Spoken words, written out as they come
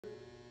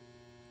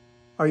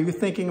Are you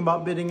thinking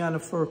about bidding on a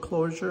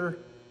foreclosure?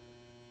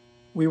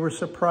 We were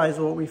surprised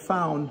at what we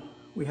found.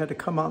 We had to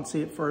come out and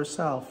see it for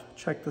ourselves.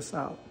 Check this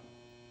out.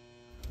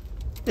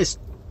 It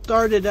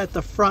started at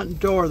the front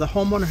door. The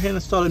homeowner had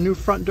installed a new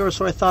front door,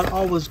 so I thought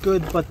all was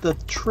good, but the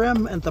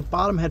trim at the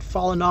bottom had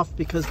fallen off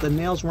because the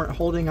nails weren't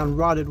holding on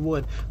rotted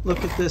wood.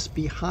 Look at this.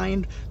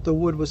 Behind, the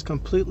wood was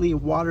completely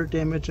water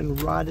damaged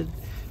and rotted.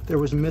 There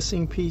was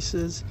missing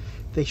pieces.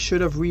 They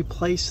should have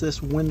replaced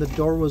this when the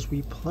door was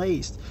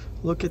replaced.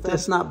 Look at this.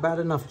 That's not bad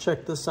enough.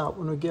 Check this out.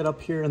 When we get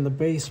up here in the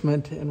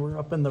basement and we're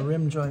up in the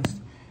rim joist,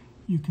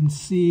 you can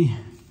see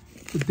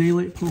the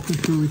daylight poking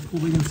through. We pull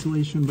the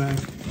insulation back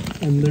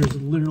and there's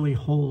literally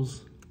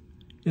holes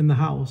in the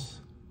house.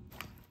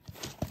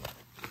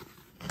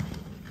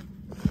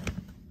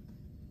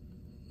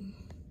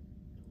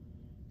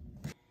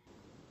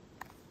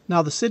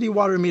 Now the city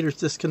water meter is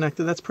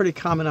disconnected. That's pretty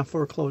common on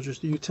foreclosures.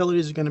 The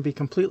utilities are going to be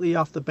completely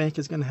off. The bank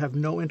is going to have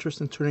no interest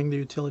in turning the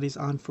utilities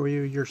on for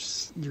you.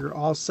 You're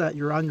all set.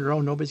 You're on your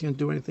own. Nobody's going to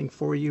do anything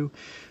for you.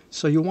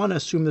 So you want to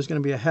assume there's going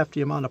to be a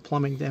hefty amount of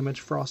plumbing damage,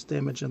 frost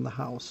damage in the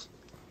house.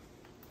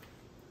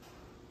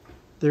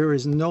 There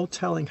is no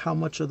telling how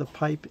much of the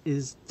pipe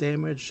is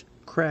damaged,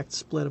 cracked,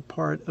 split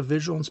apart. A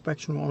visual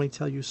inspection will only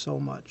tell you so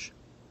much.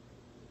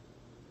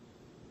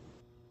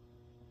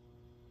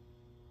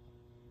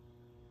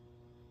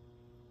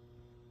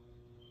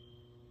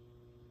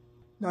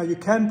 Now you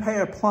can pay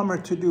a plumber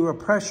to do a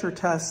pressure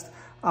test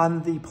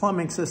on the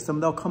plumbing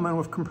system. They'll come in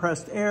with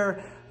compressed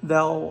air,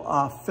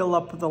 they'll fill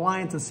up the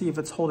lines and see if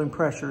it's holding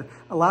pressure.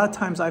 A lot of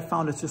times I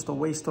found it's just a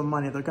waste of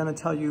money. They're gonna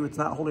tell you it's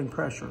not holding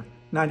pressure.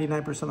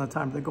 99% of the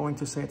time they're going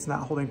to say it's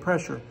not holding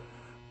pressure.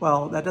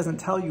 Well, that doesn't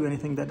tell you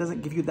anything. That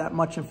doesn't give you that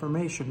much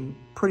information.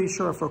 Pretty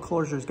sure a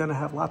foreclosure is gonna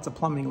have lots of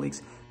plumbing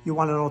leaks. You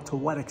wanna know to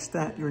what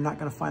extent. You're not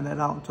gonna find that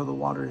out until the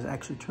water is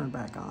actually turned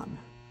back on.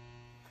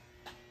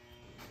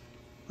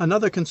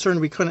 Another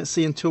concern we couldn't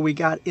see until we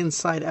got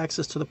inside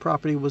access to the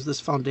property was this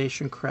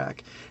foundation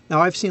crack.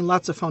 Now I've seen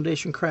lots of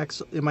foundation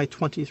cracks in my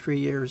 23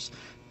 years.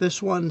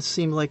 This one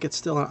seemed like it's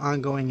still an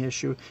ongoing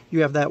issue.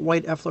 You have that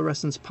white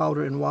efflorescence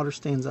powder and water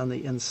stains on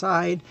the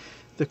inside.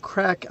 The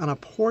crack on a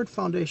poured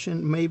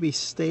foundation may be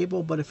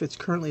stable, but if it's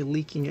currently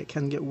leaking, it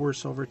can get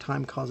worse over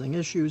time, causing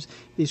issues.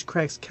 These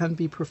cracks can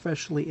be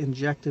professionally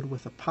injected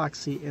with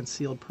epoxy and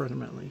sealed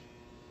permanently.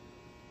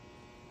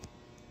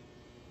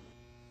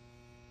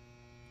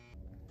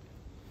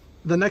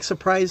 The next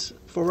surprise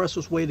for us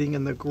was waiting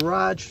in the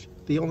garage.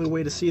 The only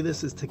way to see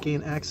this is to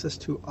gain access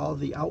to all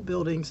the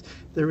outbuildings.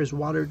 There is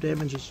water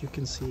damage, as you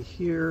can see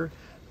here.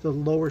 The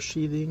lower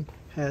sheathing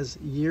has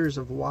years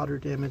of water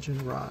damage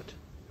and rot.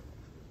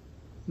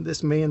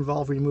 This may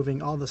involve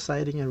removing all the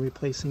siding and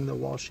replacing the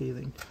wall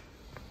sheathing.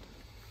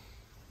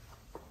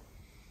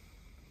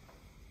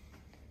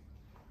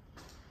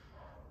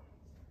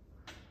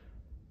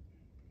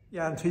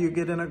 Yeah, until you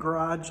get in a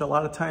garage, a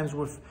lot of times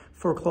with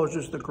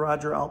foreclosures, the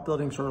garage or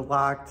outbuildings are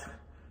locked.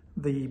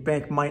 The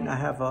bank might not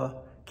have a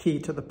key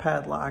to the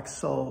padlock,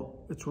 so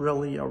it's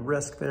really a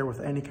risk there with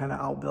any kind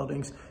of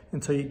outbuildings.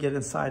 Until you get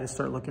inside and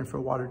start looking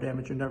for water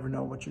damage, you never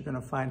know what you're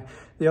gonna find.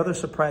 The other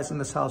surprise in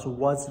this house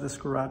was this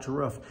garage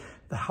roof.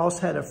 The house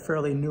had a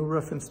fairly new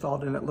roof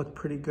installed and it looked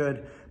pretty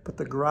good, but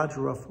the garage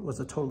roof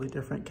was a totally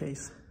different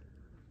case.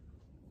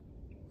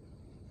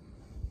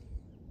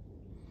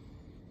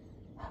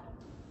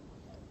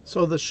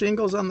 So the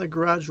shingles on the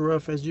garage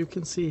roof, as you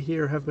can see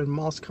here, have been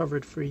moss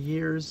covered for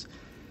years.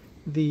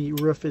 The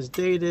roof is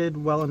dated,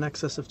 well in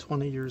excess of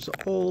 20 years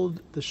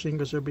old. The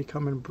shingles are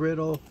becoming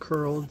brittle,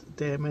 curled,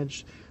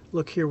 damaged.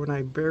 Look here, when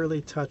I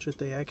barely touch it,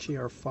 they actually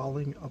are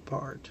falling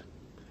apart.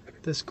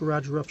 This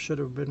garage roof should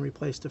have been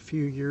replaced a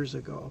few years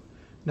ago.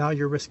 Now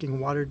you're risking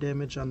water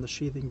damage on the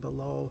sheathing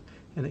below,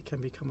 and it can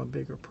become a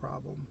bigger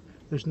problem.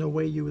 There's no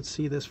way you would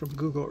see this from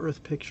Google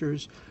Earth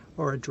pictures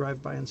or a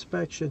drive-by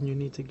inspection. You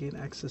need to gain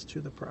access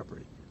to the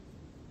property.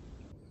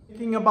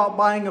 Thinking about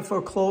buying a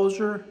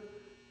foreclosure,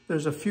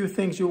 there's a few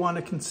things you want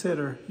to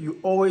consider. You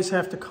always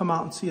have to come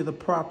out and see the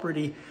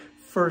property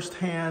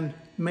firsthand.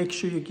 Make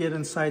sure you get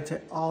inside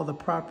to all the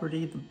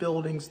property, the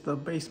buildings, the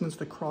basements,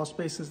 the crawl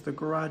spaces, the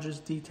garages,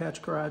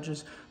 detached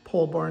garages,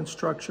 pole barn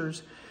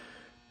structures.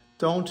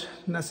 Don't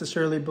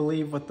necessarily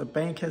believe what the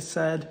bank has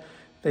said.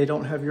 They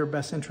don't have your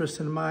best interest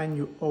in mind.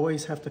 You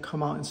always have to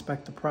come out and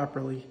inspect the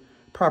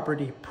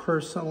property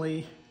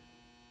personally.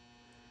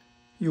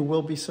 You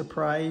will be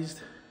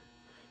surprised.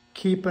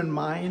 Keep in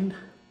mind,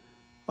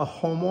 a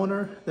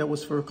homeowner that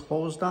was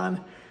foreclosed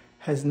on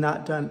has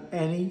not done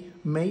any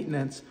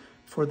maintenance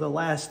for the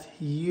last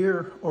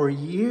year or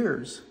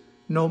years.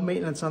 No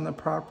maintenance on the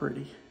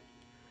property.